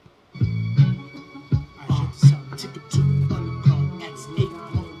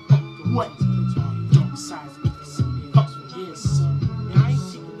What? Darksiders Inc. Fuck yeah, son. Man, I ain't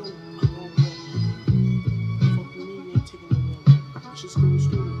taking no fuck with me, ain't taking no wrong. Let's just go to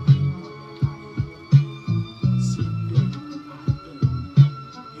school. See you there.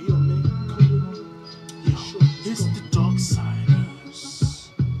 Hey yo, man, come with me. Yeah, sure. It's the Darksiders.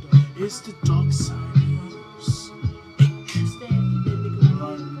 It's the Darksiders Inc.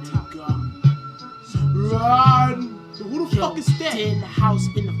 Run! Who the fuck is that? In the house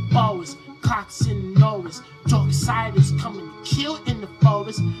in the forest, clocks in the Norris. Darksiders coming to kill in the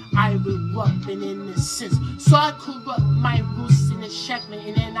forest. I grew up in innocence, so I corrupt my roots in the shackling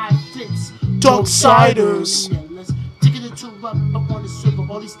and then I flits. Darksiders. Take it to rub up on the silver.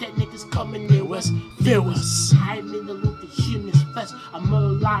 All these dead niggas coming near us. Fear us. I'm in the loop of human's flesh. I murder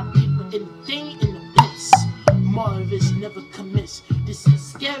a lot of people in the thing in the pits. More of this never commits. This is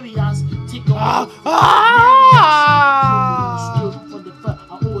scary. I take on I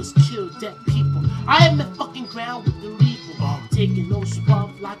always kill dead people. I am the fucking ground with the lethal. Taking no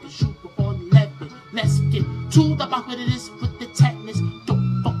swab like a shooter on the level. Let's get to the back of this with the tetanus.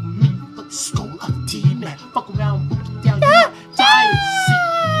 Don't fuck me with the skull of demon. Fuck around, book it down, you might die and see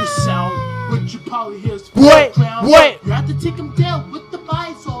the sound. What you probably hear is wait. You have to take them down with the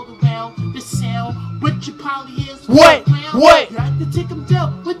vibes all around. The sound, what you probably hear is wait. You have to take them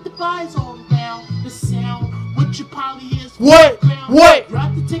down with the vibes all around. The sound, what you probably hear is wait. You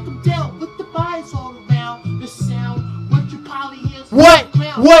have to take them down with the vibes all around. The sound, what you probably hear is wait. You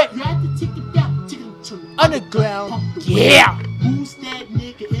have to take them down, take them to the underground. Yeah. Who's that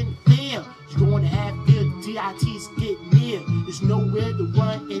nigga in there? You gonna have fear, DITs get near. There's nowhere to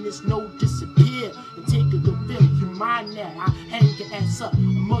run and there's no disappear. And take a good feel, you mind that I hang your ass up, I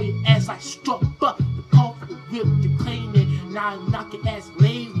mow your ass like struck up. The pump, the whip, the claim it, now I knock your ass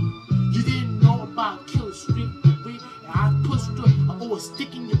lady. You didn't know about Killer Street for week. And I pushed through, I always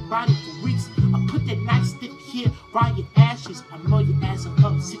stick in your body for weeks. I put that nightstick here, right your ashes. I mow your ass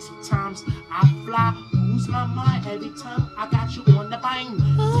up 60 times. I fly, lose my mind every time I got you on the vine. It's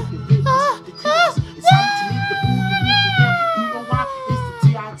time to leave the booty down. You know why? It's the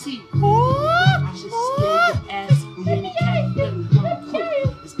DIT. I should scare your ass when you're in the cat. You better run quick.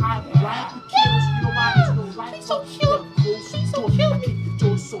 It's I ride the killers. You know why? There's no light. He's so cute. He's so cute. I kick the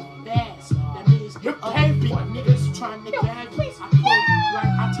door so fast. That means you're big niggas trying to grab you. I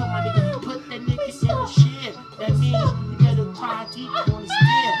tell my nigga, put that nigga in the shed. That means you better cry deep on the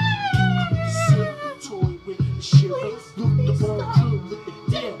stair. Kick the toy with the shiver. Loop the bone through with the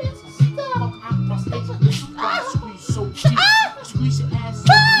deal. Fuck out my face. Squeeze so deep. Squeeze your ass so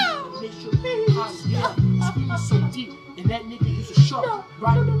deep. And make sure hot, yeah. Squeeze so deep. And that nigga is a shark.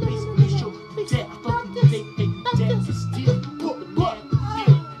 Right in the face and make sure dead. I thought you think that you dead to steal. Put the man in the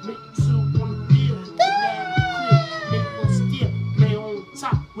field. Make you two on the field. The man clear. Make no steal. Play on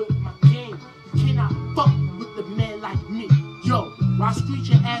top with my game. You cannot fuck with the man like me. Yo, why squeeze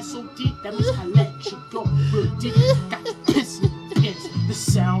your ass so deep? That means I let you go real deep. Got you pissing pants. The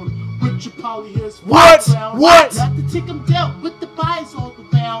sound. What you probably hear is what? You have to take them down with the vibes all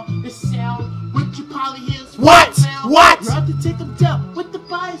around. The sound. What you probably hear is what? You have to take them down with the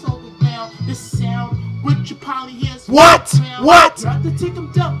vibes all around. The sound. What you probably hear is what? You have to take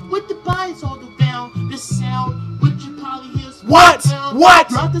them down with the vibes all around. The sound. What you probably hear is what? You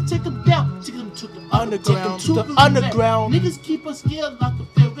have to take them down, take them to the underground. Niggas keep us scared like a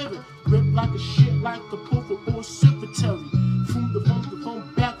fair river. Rip like a shit, like a pulpit or secretary. From the phone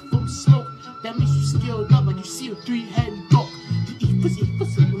back from smoke. That means you scaled up like you see a three-headed dog. The eat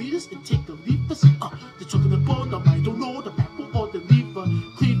and leaders and take the leapers. They're talking the ball, nobody don't know the apple or the lever.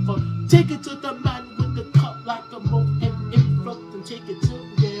 Cleaver, take it to the man with the cup like a moat and influx and take it to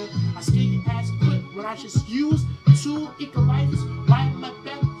there. I scare your ass quick when I just use 2 equalizers right in my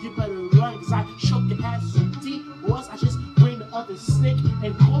back. You better run, cause I choke your ass so deep. Or else I just bring the other snake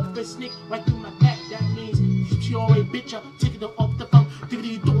and corporate snake right through my back. That means you pure a bitch up, take it off the phone. Diggity,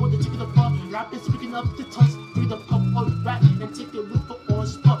 you don't want to take it off. I've been speaking up the tongues, bring the pump on the back and take the roof on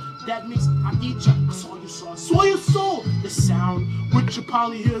spot. That means I eat ya. I saw your soul. The sound, what you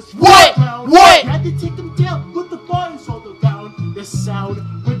probably hear is wait. You have to take them down with the bars all around. The sound,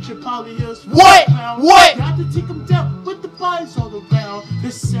 what you probably hear is wait. You have to take them down with the bars all around.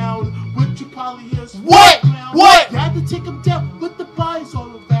 The sound, what you probably hear is wait. You have to take them down with the bars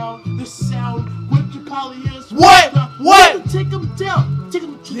all around. The sound, what you probably hear is wait. You have to take them down, take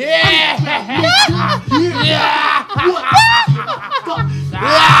them to the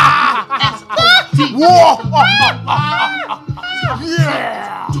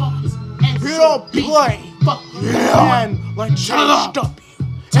You don't play. Man, like changed up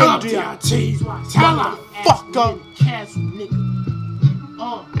you. DIT. Tell her. Fuck up.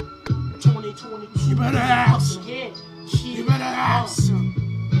 2022. You better have fucking some. here. You better have some.